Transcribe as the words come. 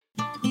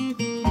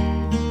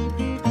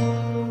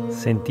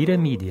Sentire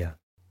Media.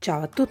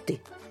 Ciao a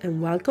tutti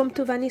and welcome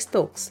to Venice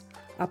Talks,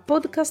 a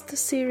podcast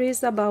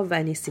series about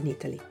Venice in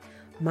Italy.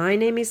 My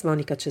name is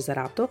Monica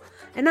Cesarato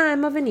and I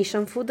am a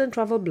Venetian food and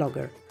travel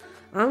blogger.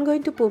 I'm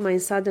going to put my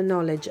insider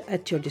knowledge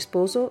at your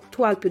disposal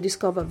to help you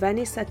discover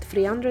Venice at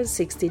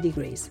 360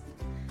 degrees.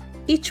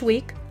 Each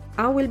week,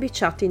 I will be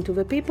chatting to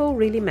the people who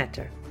really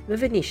matter, the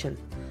Venetian.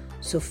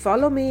 So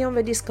follow me on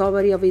the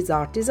discovery of its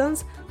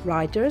artisans,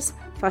 writers,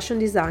 fashion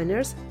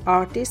designers,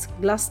 artists,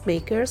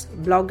 glassmakers,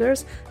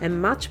 bloggers,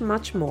 and much,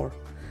 much more.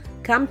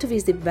 Come to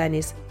visit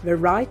Venice the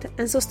right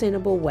and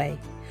sustainable way.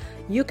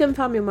 You can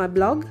find me on my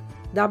blog,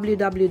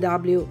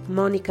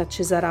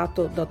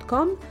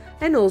 www.monicacesarato.com,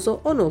 and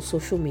also on all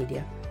social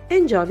media.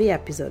 Enjoy the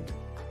episode.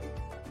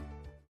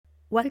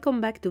 Welcome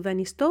back to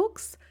Venice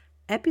Talks,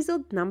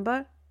 episode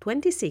number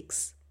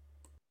 26.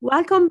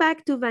 Welcome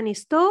back to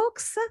Venice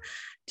Talks.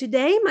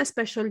 Today, my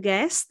special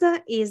guest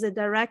is the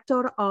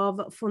director of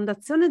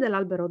Fondazione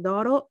dell'Albero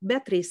d'Oro,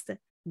 Béatrice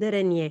de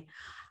Reyniès.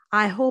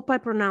 I hope I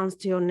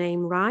pronounced your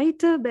name right,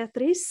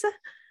 Béatrice.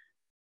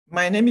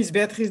 My name is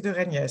Béatrice de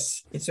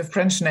Reyniès. It's a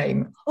French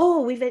name.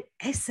 Oh, with an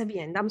S at the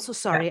end. I'm so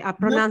sorry. Yeah, I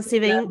pronounced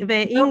it no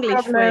the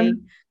English way.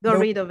 Got No.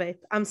 rid of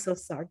it. I'm so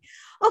sorry.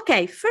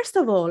 Okay, first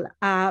of all,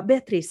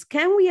 Béatrice,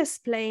 can we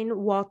explain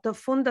what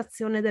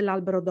Fondazione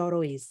dell'Albero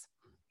d'Oro is?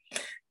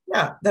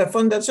 Yeah, the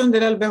Fondazione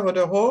dell'Albero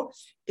d'Oro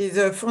is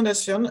a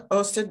foundation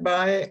hosted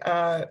by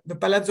the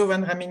Palazzo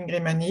Vendramin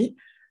Grimani,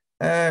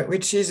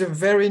 which is a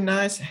very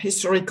nice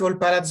historical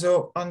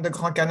palazzo on the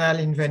Grand Canal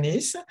in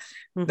Venice.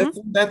 Mm-hmm. The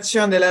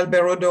Fondazione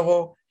dell'Albero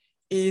d'Oro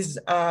is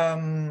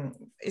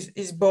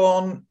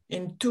born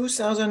in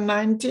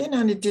 2019,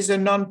 and it is a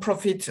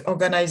non-profit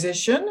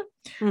organization,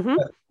 Mm-hmm.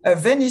 a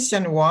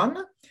Venetian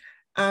one,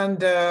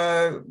 and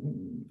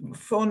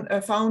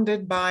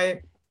founded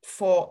by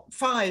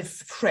five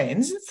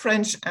friends,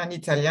 French and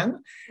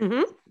Italian,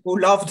 Mm-hmm. who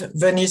loved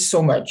Venice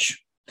so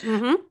much.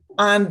 Mm-hmm.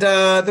 And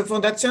the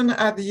Foundation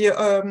had the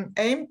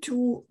aim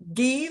to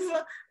give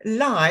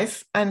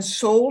life and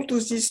soul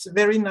to this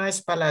very nice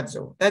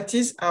palazzo. That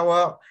is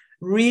our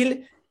real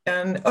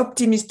and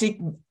optimistic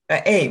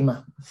aim.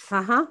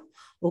 Uh-huh.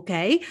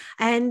 Okay.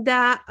 And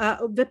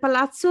the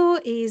Palazzo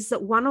is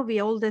one of the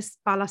oldest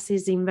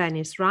palaces in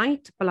Venice,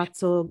 right?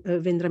 Palazzo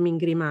Vendramin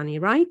Grimani,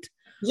 right?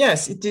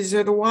 Yes, it is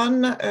the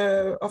one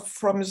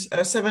from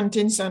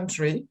 17th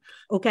century.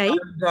 Okay. And,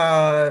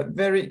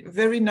 very,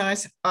 very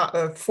nice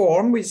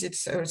form with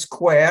its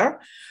square,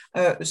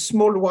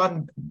 small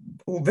one,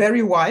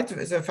 very white.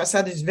 The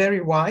facade is very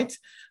white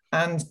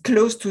and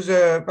close to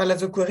the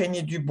Palazzo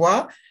Corénier du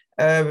Bois,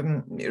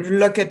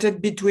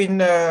 located between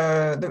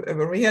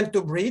the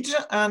Rialto Bridge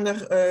and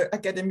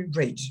Academy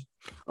Bridge.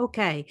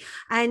 Okay.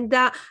 And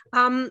how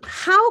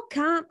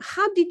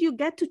did you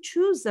get to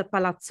choose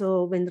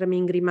Palazzo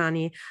Vendramin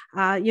Grimani,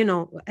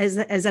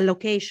 as a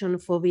location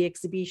for the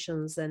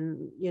exhibitions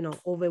and,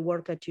 all the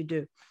work that you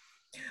do?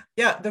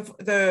 Yeah,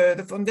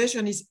 the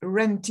foundation is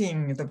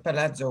renting the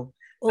palazzo.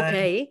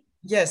 Okay. And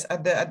yes,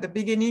 at the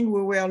beginning,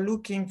 we were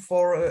looking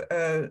for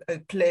a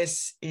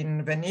place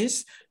in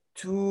Venice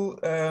to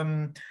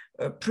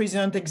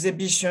present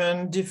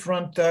exhibition,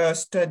 different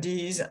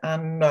studies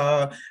and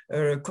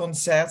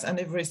concerts and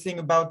everything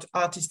about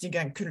artistic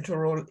and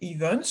cultural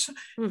events.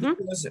 Mm-hmm.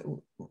 Because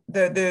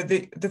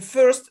the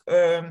first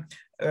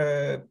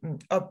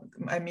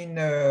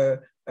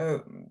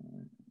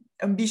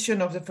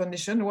ambition of the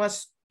foundation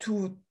was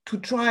to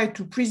try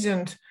to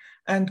present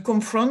and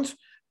confront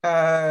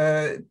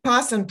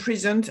past and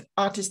present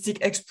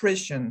artistic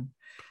expression.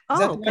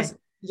 Oh, okay.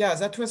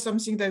 That was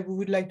something that we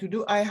would like to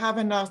do. I have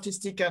an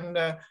artistic and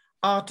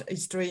art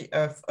history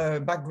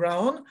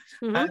background,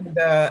 Mm-hmm. and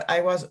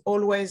I was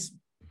always,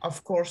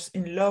 of course,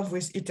 in love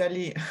with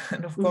Italy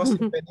and, of course,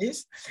 in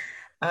Venice.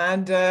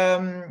 And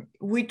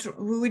we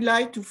would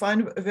like to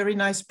find a very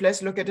nice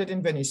place located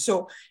in Venice.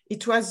 So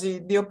it was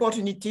the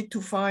opportunity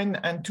to find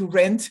and to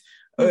rent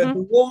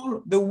the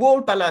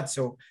whole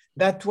palazzo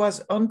that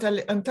was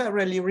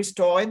entirely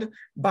restored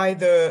by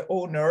the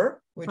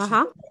owner, which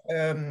Uh-huh.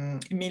 is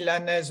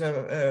Milanese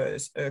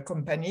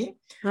company.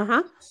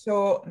 Uh-huh.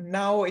 So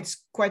now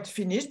it's quite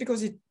finished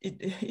because it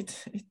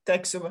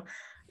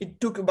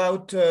took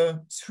about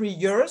 3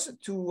 years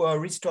to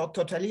restore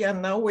totally,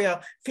 and now we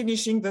are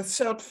finishing the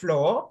third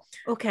floor.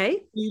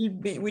 Okay.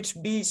 Which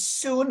be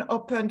soon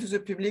open to the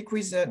public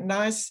with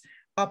nice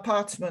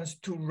apartments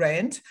to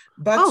rent,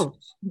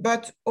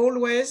 but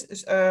always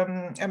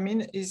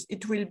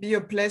it will be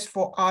a place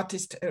for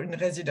artists in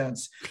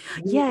residence.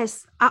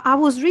 Yes, I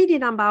was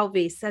reading about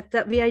this, that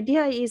the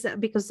idea is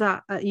because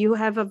you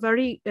have a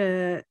very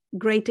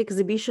great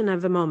exhibition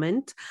at the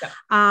moment,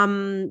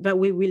 that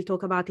we will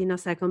talk about in a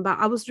second. But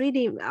I was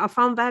reading, I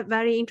found that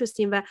very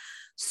interesting that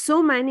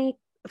so many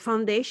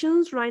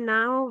foundations right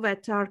now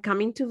that are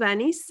coming to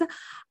Venice,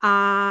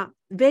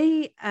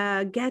 they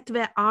get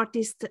the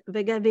artist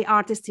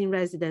in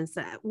residence.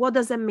 What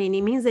does that mean?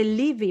 It means they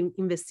live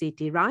in the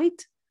city,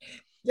 right?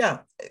 Yeah,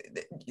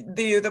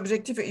 the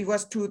objective, it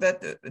was to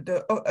that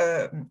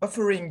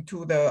offering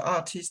to the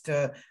artist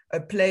a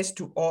place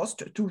to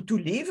host, to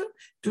live,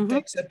 to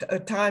take a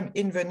time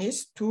in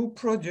Venice to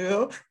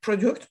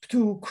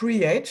to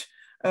create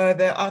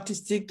the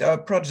artistic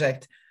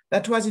project.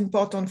 That was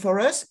important for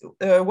us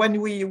when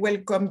we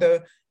welcomed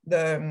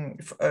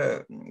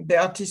the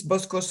artist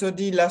Bosco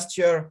Sodi last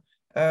year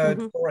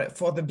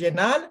for the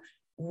Biennale.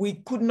 We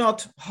could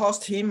not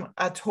host him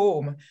at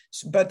home,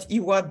 but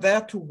he was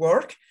there to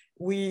work.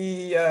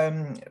 We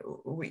have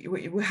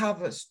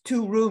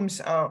 2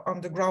 rooms on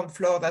the ground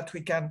floor that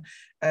we can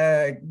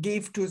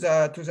give to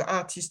the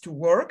artist to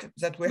work.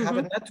 That we have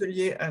an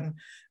atelier and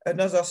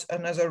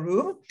another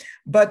room,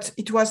 but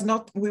it was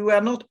not. We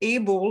were not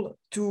able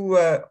to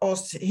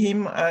host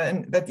him,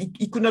 and that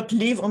he could not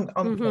live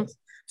on place.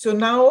 So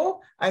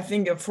now I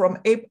think from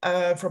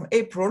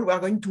April we are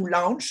going to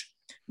launch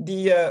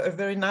a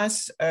very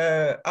nice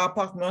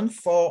apartment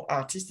for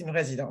artists in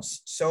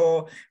residence.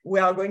 So we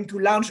are going to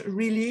launch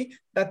really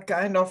that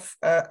kind of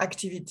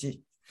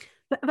activity.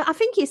 But I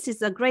think this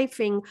is a great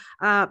thing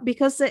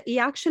because it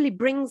actually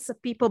brings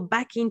people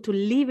back into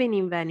living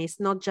in Venice,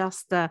 not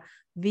just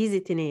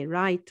visiting it,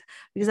 right?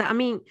 Because I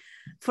mean,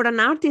 for an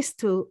artist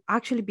to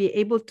actually be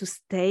able to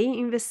stay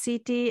in the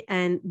city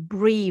and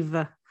breathe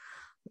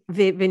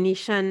the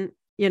Venetian,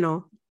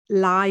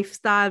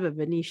 lifestyle, the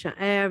Venetian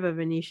air, the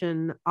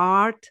Venetian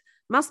art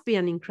must be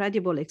an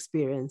incredible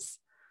experience.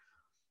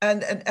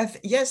 And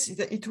yes,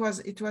 it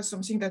was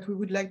something that we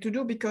would like to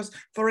do because,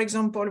 for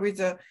example, with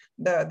the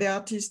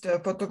artist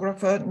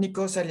photographer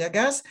Nikos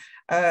Aliagas,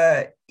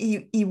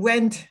 he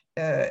went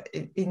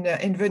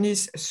in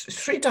Venice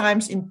 3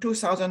 times in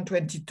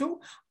 2022.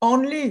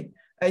 Only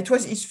it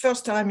was his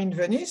first time in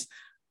Venice,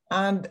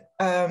 and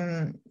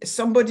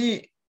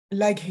somebody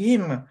like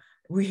him,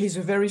 who is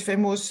a very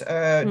famous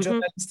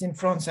journalist in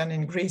France and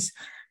in Greece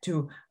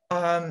too.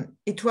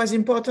 It was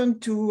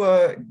important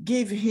to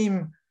give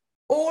him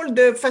all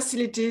the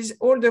facilities,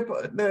 all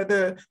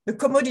the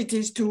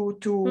commodities to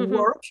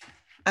work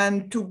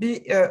and to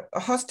be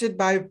hosted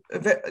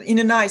in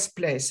a nice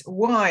place.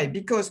 Why?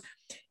 Because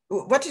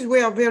we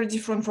are very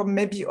different from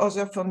maybe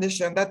other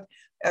foundations, that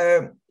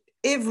the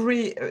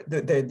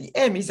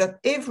aim is that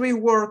every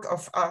work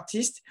of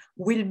artist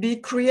will be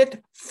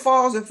created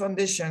for the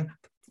foundation,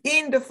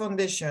 in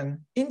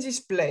this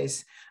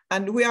place.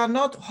 And we are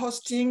not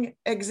hosting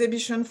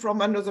exhibition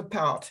from another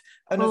part.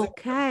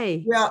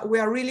 Okay. We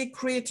are really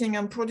creating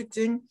and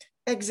producing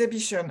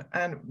exhibition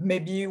and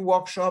maybe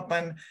workshop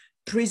and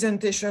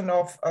presentation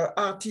of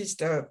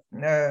artist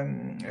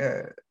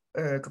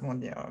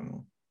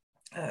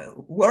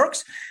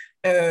works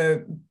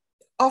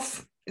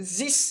of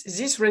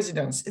this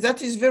residence.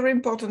 That is very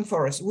important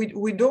for us.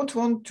 We don't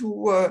want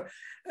to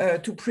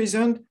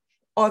present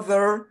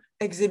other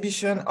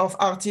exhibition of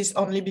artists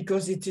only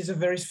because it is a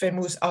very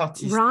famous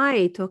artist.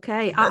 Right.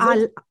 Okay.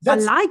 I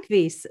like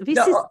this. I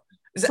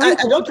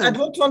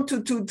don't want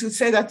to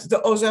say that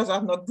the others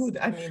are not good.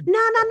 I mean,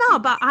 no.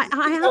 But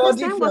I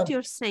understand what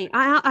you're saying.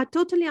 I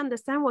totally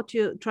understand what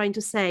you're trying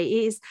to say.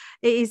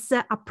 Is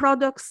a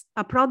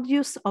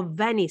produce of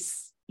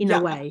Venice in a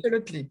way.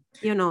 Absolutely.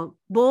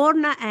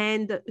 Born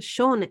and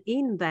shown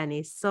in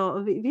Venice.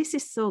 So this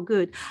is so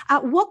good.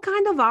 What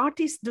kind of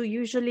artists do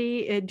you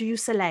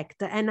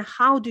select, and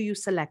how do you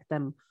select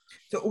them?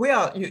 So we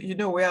are,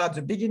 we are at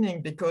the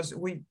beginning because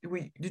we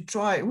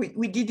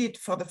did it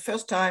for the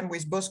first time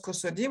with Bosco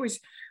Sodi, with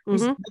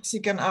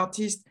Mexican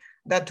artist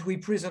that we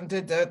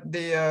presented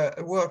the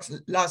works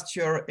last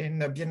year in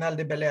the Biennale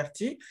de Belle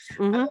Arti.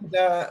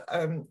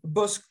 And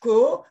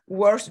Bosco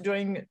works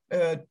during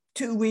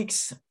 2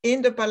 weeks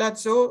in the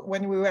Palazzo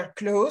when we were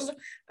closed,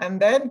 and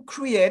then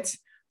create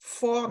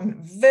 4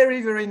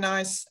 very, very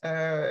nice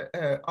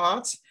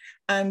arts.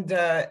 And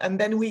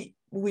then we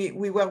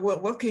were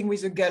working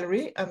with a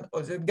gallery, and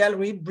the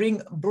gallery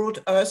brought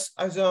us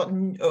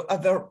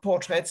other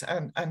portraits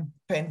and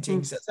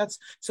paintings.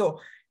 So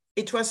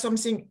it was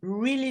something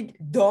really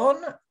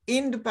done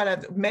in the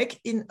Palazzo,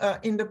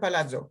 in the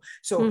Palazzo.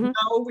 So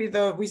now with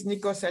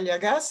Nikos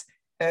Aliagas,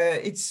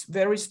 it's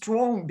very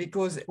strong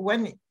because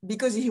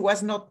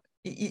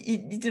he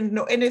didn't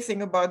know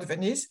anything about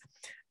Venice,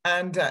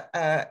 and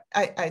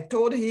I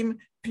told him,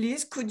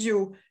 please, could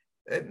you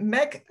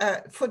make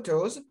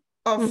photos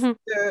of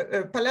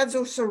the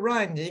Palazzo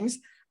surroundings.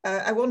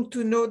 I want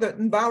to know the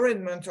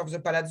environment of the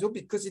Palazzo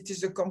because it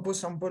is a Campo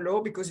San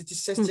Polo, because it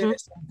is Sestiere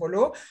San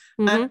Polo.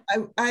 And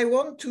I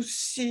want to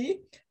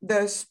see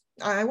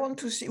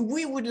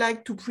we would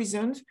like to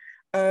present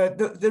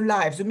the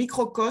life, the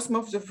microcosm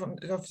of the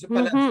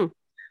Palazzo.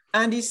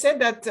 And he said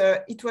that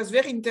it was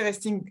very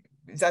interesting,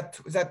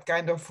 that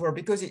kind of work,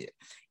 because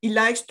he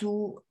likes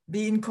to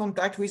be in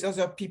contact with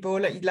other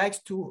people. He likes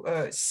to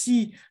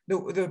see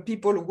the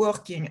people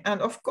working.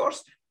 And of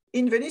course,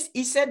 in Venice,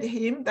 he said to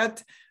him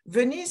that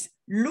Venice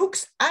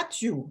looks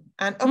at you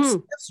and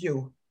observes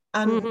you.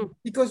 And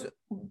because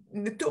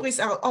the tourists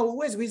are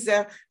always with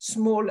their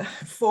small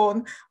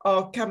phone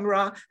or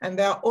camera, and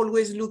they are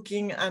always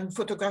looking and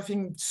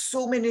photographing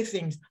so many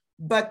things.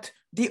 but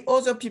the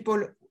other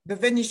people, the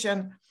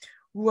Venetian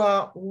who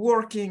are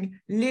working,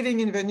 living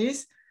in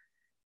Venice,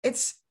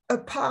 it's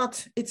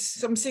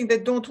something they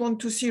don't want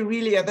to see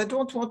really, and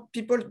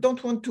people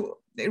don't want to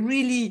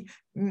really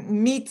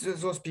meet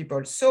those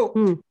people.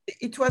 So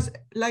it was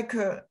like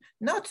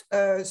not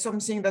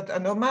something that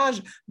an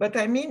homage, but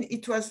I mean,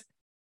 it was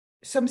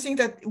something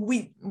that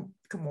we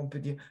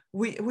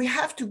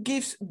have to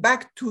give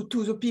back to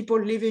the people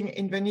living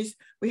in Venice.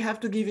 We have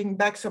to give him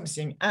back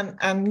something. And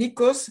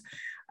Nikos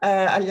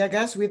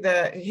Aliagas, with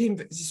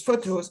his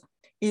photos,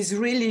 is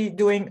really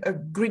doing a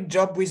great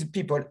job with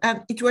people.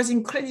 And it was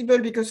incredible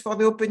because for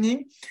the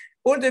opening,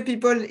 all the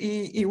people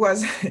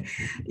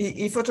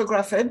he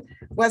photographed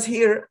was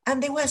here,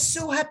 and they were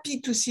so happy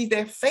to see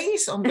their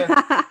face on their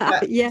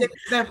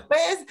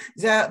face,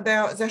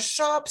 their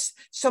shops,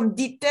 some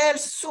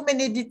details, so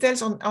many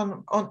details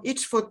on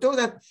each photo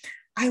that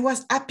I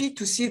was happy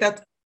to see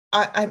that.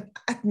 I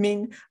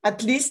mean,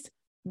 at least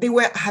they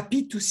were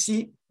happy to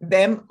see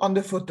them on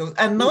the photos,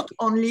 and not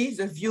only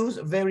the views,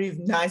 very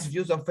nice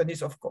views of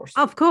Venice, of course.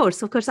 Of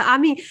course. I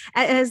mean,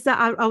 as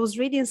I was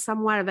reading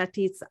somewhere that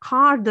it's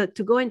hard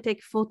to go and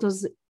take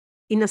photos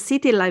in a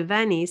city like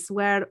Venice,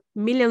 where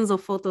millions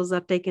of photos are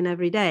taken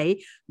every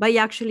day, but you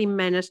actually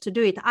managed to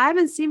do it. I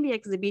haven't seen the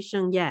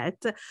exhibition yet,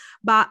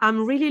 but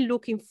I'm really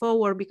looking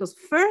forward, because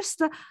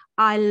first,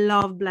 I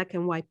love black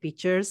and white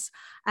pictures,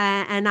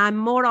 and I'm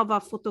more of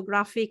a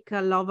photographic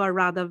lover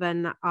rather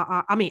than,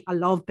 I mean, I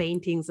love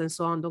paintings and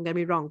so on, don't get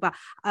me wrong. But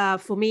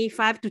for me, if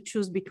I have to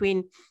choose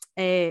between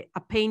a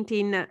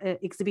painting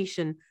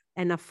exhibition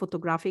and a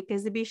photographic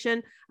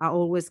exhibition, I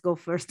always go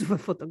first to a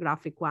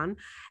photographic one.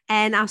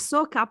 And I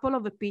saw a couple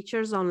of the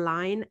pictures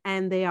online,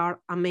 and they are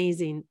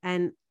amazing.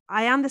 And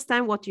I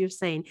understand what you're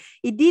saying.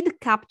 It did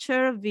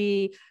capture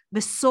the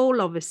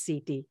soul of a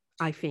city,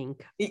 I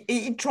think.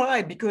 He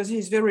tried, because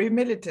he's very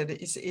humiliated.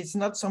 It's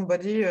not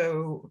somebody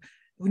who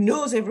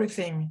knows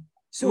everything.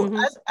 So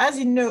as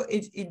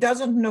he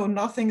doesn't know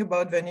nothing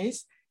about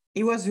Venice,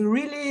 he was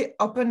really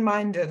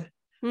open-minded.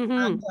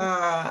 And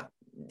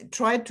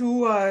try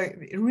to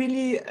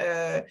really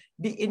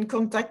be in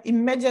contact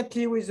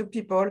immediately with the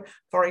people.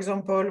 For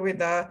example, with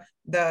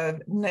the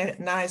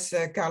nice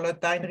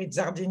Carlotta and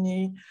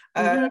Rizzardini,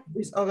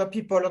 with other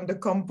people on the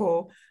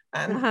Campo.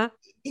 And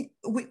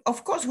we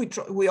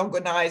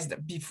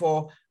organized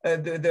before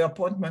the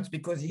appointments,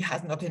 because he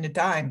has not any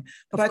time.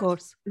 Of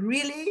course.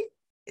 Really,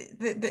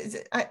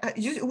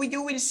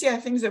 you will see, I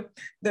think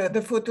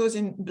the photos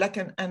in black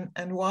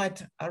and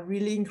white are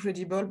really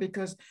incredible,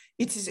 because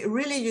it is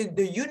really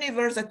the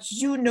universe that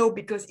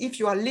because if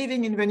you are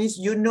living in Venice,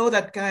 you know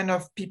that kind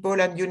of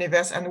people and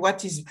universe and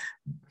what is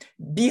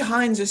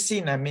behind the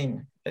scene. I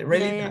mean,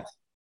 really. Yeah.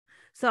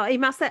 So it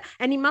must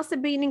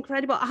have been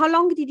incredible. How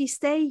long did he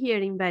stay here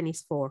in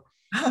Venice for?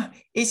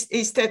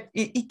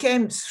 He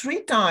came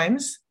 3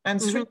 times, and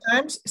 3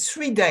 times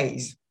 3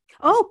 days.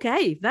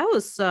 Okay, that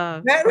was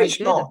very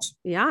short.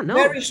 Yeah, no,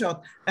 very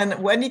short. And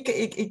when he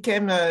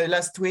came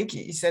last week,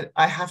 he said,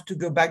 "I have to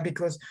go back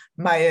because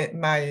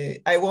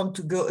I want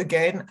to go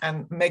again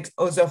and make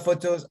other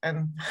photos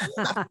and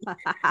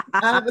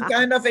have a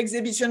kind of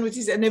exhibition, which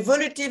is an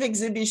evolutive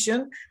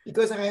exhibition,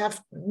 because I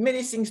have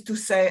many things to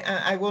say,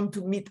 and I want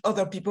to meet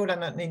other people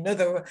and in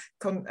other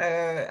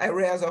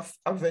areas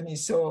of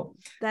Venice." So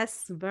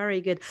that's very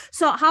good.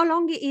 So how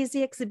long is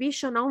the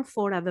exhibition on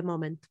for at the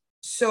moment?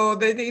 So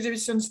the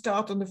exhibition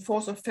starts on the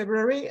 4th of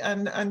February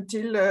and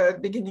until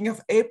beginning of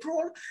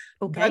April.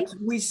 Okay. But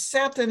we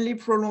certainly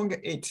prolong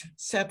it,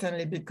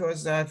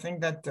 because I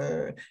think that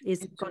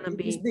it's going to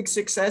be a big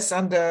success,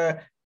 and the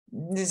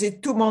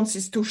 2 months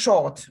is too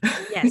short.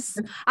 Yes,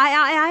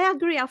 I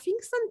agree. I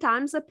think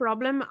sometimes the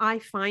problem I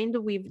find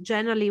with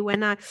generally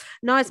when I,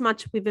 not as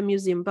much with the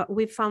museum, but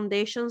with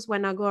foundations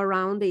when I go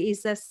around,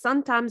 is that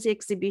sometimes the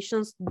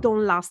exhibitions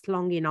don't last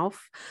long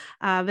enough.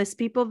 There's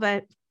people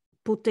that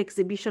put the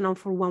exhibition on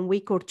for 1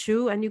 week or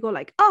 2, and you go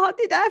like, oh,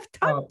 did I have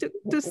time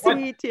to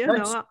see it?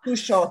 It's too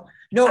short.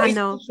 No, it's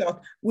too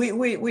short.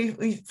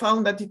 We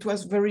found that it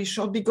was very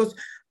short, because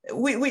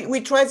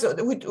we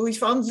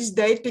found this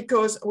date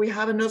because we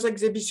have another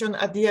exhibition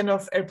at the end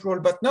of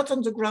April, but not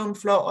on the ground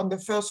floor, on the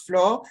first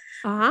floor.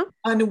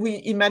 And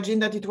we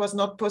imagined that it was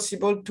not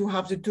possible to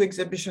have the 2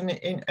 exhibitions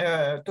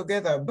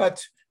together,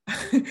 but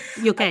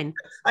you can.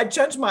 I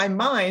changed my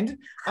mind,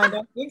 and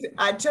I think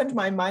I changed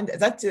my mind.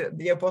 That's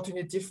the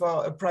opportunity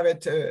for a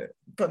private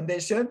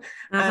foundation.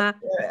 And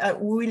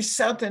we will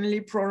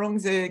certainly prolong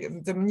the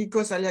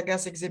Nikos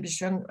Aliagas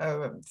exhibition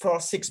for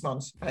 6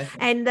 months.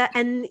 And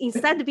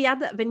instead we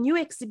had the new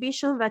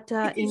exhibition that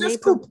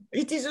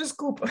It is a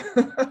scoop.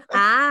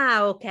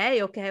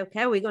 Okay.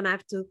 We're gonna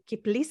have to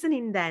keep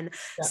listening then.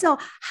 Yeah. So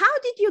how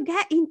did you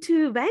get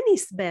into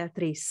Venice,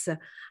 Beatrice?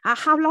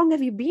 How long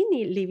have you been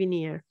living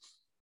here?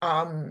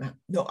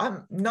 No,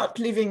 I'm not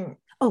living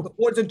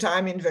all the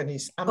time in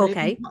Venice. I'm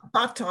living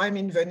part-time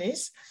in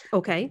Venice.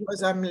 Okay.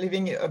 Because I'm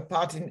living a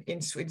part in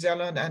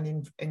Switzerland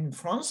and in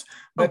France.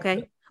 But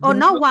Oh,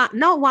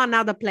 not one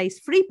other place,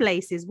 3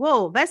 places.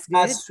 Whoa, that's good.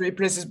 That's 3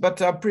 places,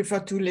 but I prefer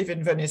to live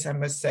in Venice, I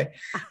must say.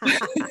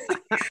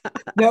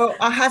 No,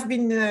 I have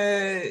been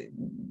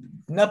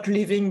not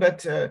living,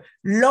 but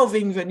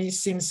loving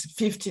Venice since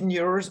 15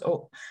 years.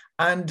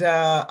 And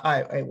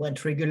I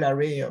went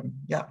regularly.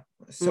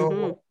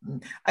 So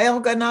I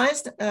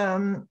organized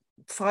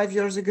 5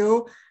 years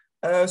ago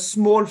a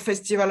small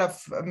festival of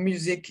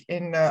music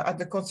at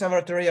the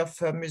Conservatory of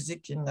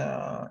Music in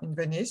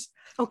Venice.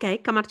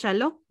 Okay,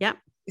 Marcello, yeah.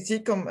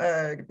 Sì,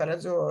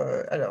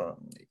 Palazzo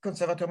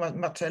Conservatorio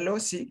Marcello,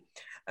 sì.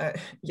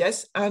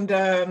 Yes, and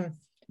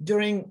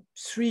during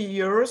 3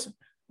 years,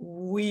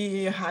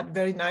 we had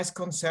very nice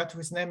concert,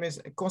 whose name is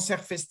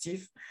Concert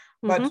Festif.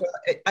 But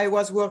I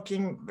was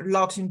working a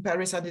lot in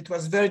Paris, and it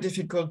was very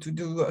difficult to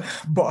do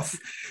both.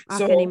 I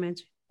can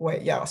imagine. Well,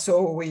 yeah,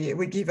 so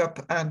we give up,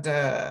 and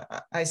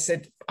I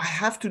said, I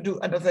have to do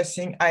another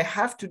thing. I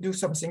have to do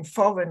something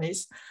for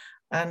Venice.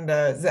 And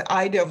the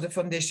idea of the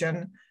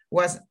foundation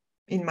was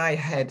in my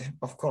head,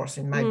 of course,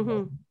 in my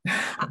brain.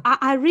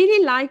 I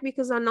really like,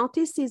 because I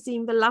noticed is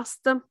in the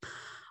last,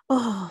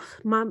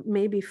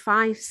 maybe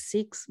 5,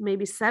 6,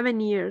 maybe 7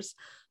 years,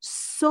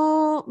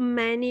 so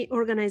many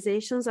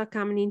organizations are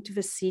coming into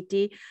the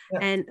city,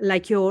 and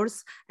like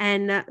yours,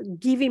 and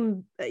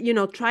giving,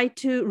 try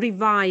to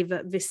revive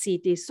the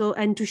city. So,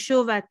 and to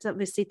show that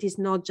the city is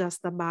not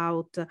just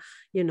about,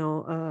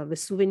 the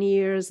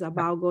souvenirs,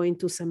 about going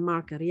to San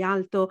Marco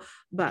Rialto,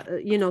 but,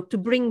 to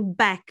bring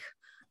back,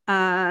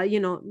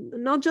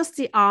 not just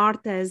the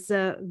art as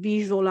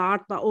visual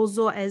art, but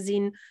also as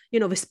in,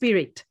 the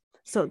spirit.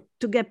 So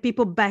to get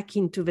people back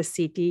into the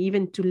city,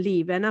 even to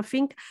live. And I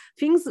think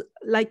things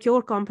like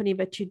your company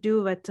that you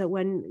do, that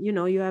when,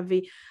 you have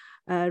the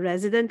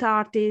resident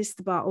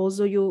artist, but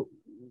also you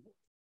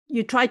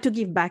try to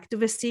give back to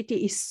the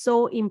city, is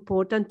so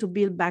important to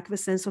build back the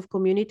sense of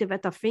community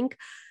that I think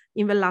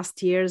in the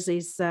last years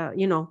is,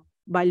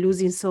 by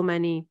losing so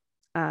many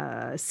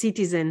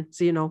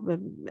citizens,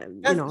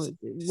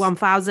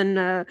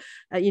 1,000,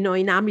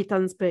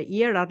 inhabitants per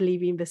year are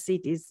leaving the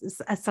cities.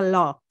 That's a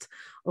lot.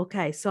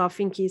 Okay, so I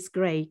think it's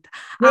great.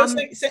 No,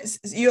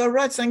 you're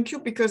right. Thank you,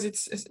 because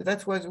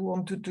that's what we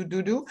wanted to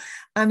do,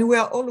 and we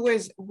are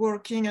always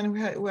working, and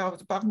we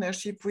have a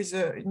partnership with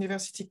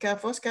University Ca'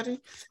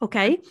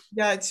 Okay.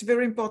 Yeah, it's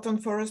very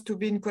important for us to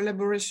be in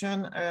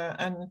collaboration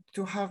and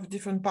to have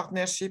different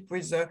partnership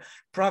with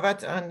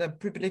private and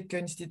public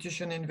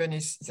institution in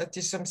Venice. That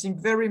is something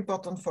very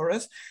important for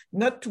us,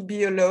 not to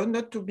be alone,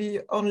 not to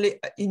be only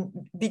in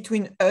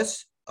between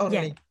us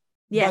only.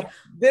 Yeah. But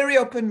very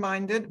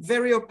open-minded,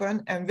 very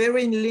open, and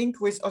very in link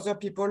with other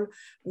people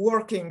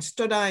working,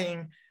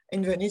 studying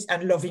in Venice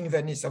and loving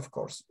Venice, of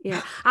course.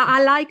 Yeah,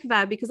 I like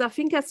that, because I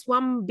think that's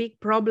one big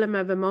problem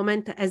at the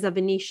moment as a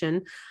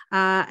Venetian.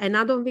 And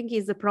I don't think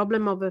it's a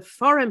problem of the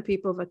foreign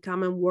people that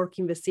come and work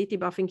in the city,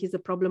 but I think it's a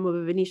problem of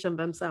the Venetians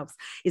themselves.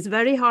 It's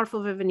very hard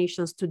for the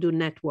Venetians to do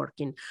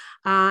networking.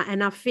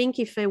 And I think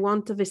if they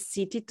want the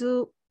city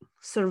to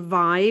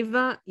survive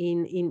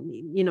in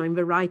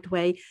the right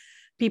way,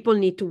 people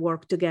need to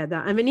work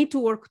together, and we need to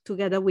work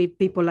together with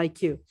people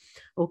like you.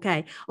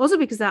 Okay. Also,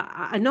 because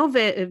I know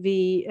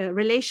the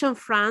relation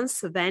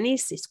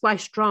France-Venice is quite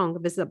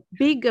strong. There's a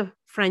big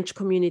French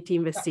community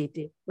in the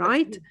city,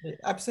 right?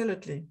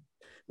 Absolutely.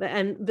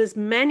 And there's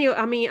many,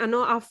 I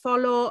know I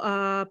follow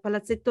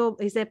Palazzetto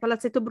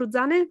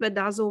Bruzzane, that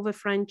does all the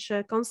French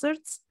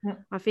concerts.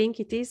 I think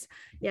it is.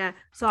 Yeah.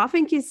 So I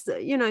think it's,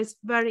 it's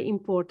very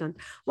important.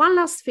 One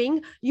last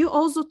thing, you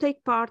also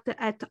take part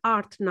at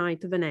Art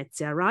Night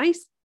Venezia, right?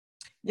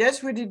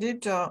 Yes, we did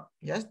it.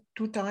 Yes,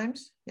 2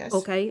 times. Yes.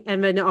 Okay.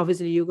 And then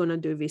obviously you're going to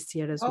do this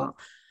year as well.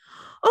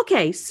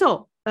 Okay.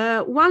 So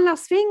one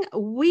last thing,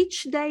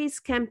 which days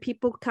can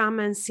people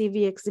come and see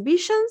the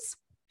exhibitions?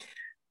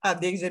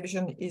 The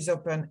exhibition is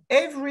open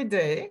every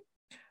day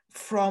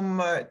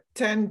from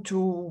 10 to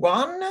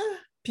 1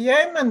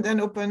 p.m. and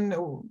then open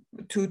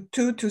to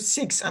 2 to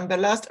 6. And the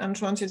last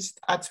entrance is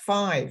at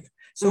 5.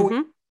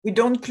 So we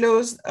don't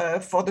close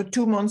for the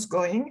 2 months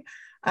going.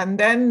 And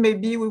then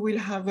maybe we will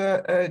have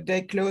a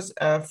day close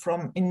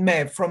from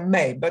May,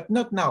 but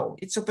not now.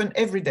 It's open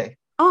every day.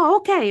 Oh,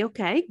 okay,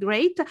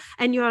 great.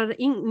 And you're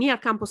near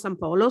Campo San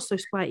Polo, so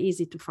it's quite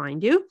easy to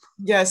find you.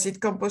 Yes, at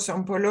Campo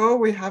San Polo,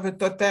 we have a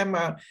totem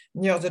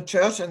near the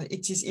church, and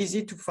it is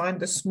easy to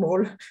find a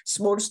small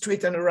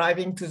street and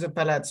arriving to the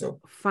Palazzo.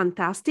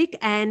 Fantastic.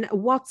 And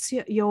what's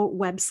your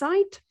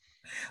website?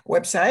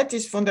 Website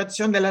is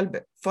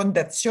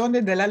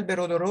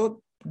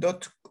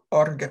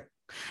FondazioneDell'Albero.org.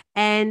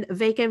 And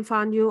they can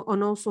find you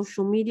on all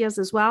social medias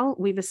as well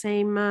with the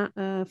same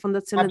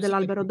Fondazione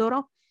dell'Albero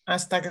d'Oro?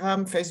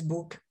 Instagram,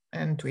 Facebook,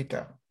 and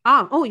Twitter.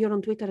 You're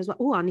on Twitter as well.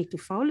 Oh, I need to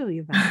follow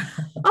you then.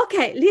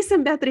 Okay,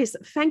 listen, Beatrice,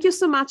 thank you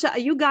so much.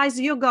 You guys,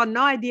 you got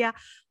no idea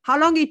how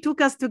long it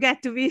took us to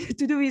get to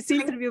do this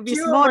interview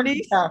this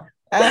morning.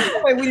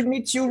 I will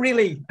meet you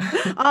really.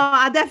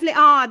 I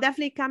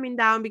definitely coming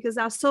down, because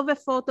I saw the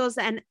photos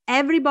and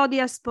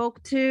everybody I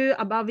spoke to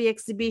about the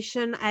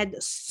exhibition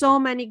had so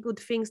many good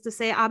things to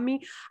say. I mean,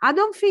 I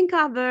don't think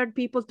I've heard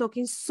people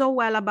talking so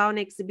well about an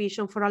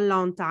exhibition for a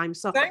long time.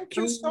 So thank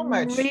you so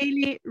much.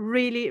 Really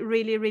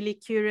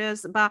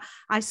curious. But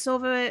I saw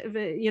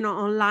the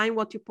online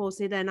what you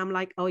posted, and I'm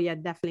like, oh yeah,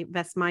 definitely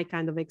that's my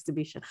kind of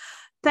exhibition.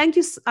 Thank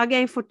you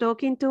again for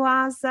talking to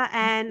us,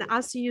 and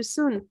I'll see you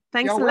soon.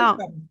 Thanks a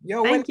lot.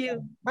 You're thank welcome.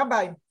 You.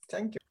 Bye-bye.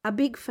 Thank you. A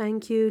big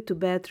thank you to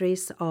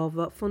Béatrice of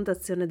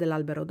Fondazione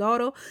dell'Albero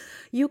d'Oro.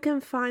 You can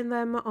find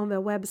them on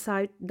their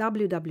website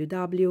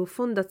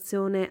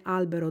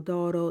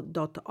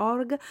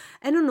www.fondazionealberodoro.org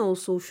and on all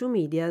social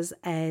medias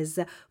as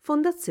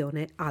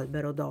Fondazione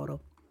Albero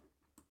d'Oro.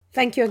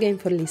 Thank you again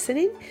for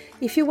listening.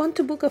 If you want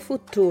to book a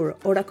food tour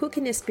or a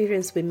cooking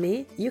experience with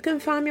me, you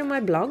can find me on my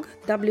blog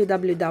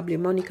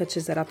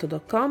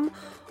www.monicacesarato.com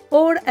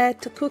or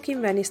at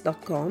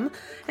cookingvenice.com,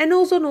 and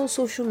also on all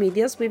social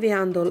medias with the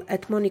handle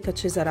at Monica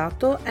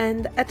Cesarato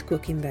and at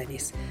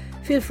cookingvenice.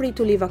 Feel free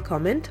to leave a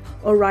comment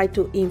or write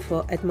to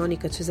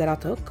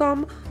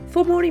info@monicacesarato.com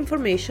for more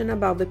information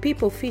about the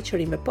people featured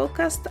in the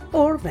podcast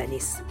or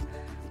Venice.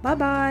 Bye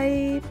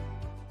bye!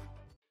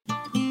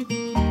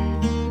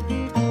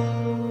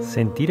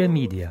 Sentire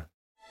Media.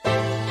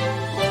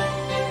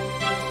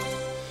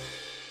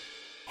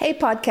 Hey,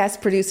 podcast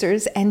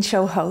producers and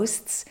show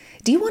hosts.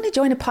 Do you want to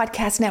join a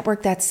podcast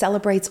network that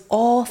celebrates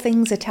all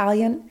things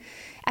Italian?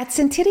 At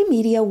Sentire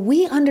Media,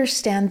 we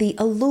understand the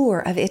allure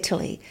of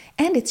Italy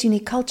and its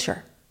unique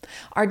culture.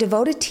 Our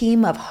devoted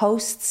team of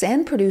hosts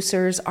and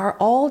producers are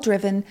all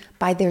driven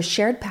by their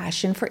shared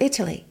passion for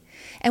Italy.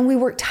 And we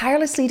work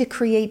tirelessly to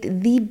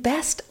create the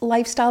best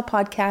lifestyle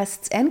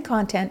podcasts and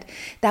content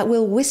that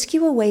will whisk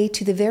you away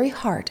to the very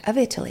heart of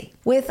Italy.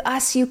 With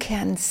us, you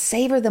can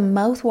savor the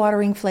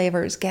mouth-watering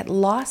flavors, get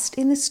lost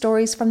in the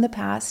stories from the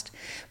past,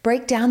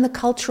 break down the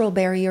cultural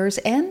barriers,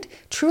 and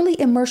truly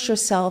immerse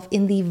yourself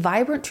in the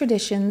vibrant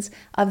traditions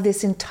of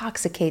this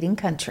intoxicating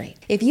country.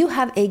 If you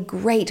have a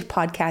great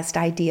podcast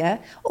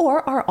idea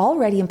or are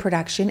already in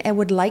production and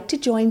would like to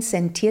join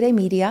Sentire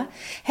Media,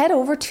 head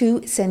over to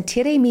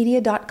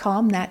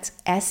sentiremedia.com, that's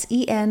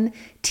SENTIRE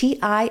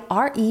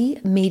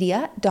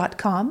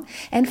media.com,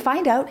 and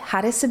find out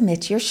how to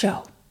submit your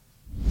show.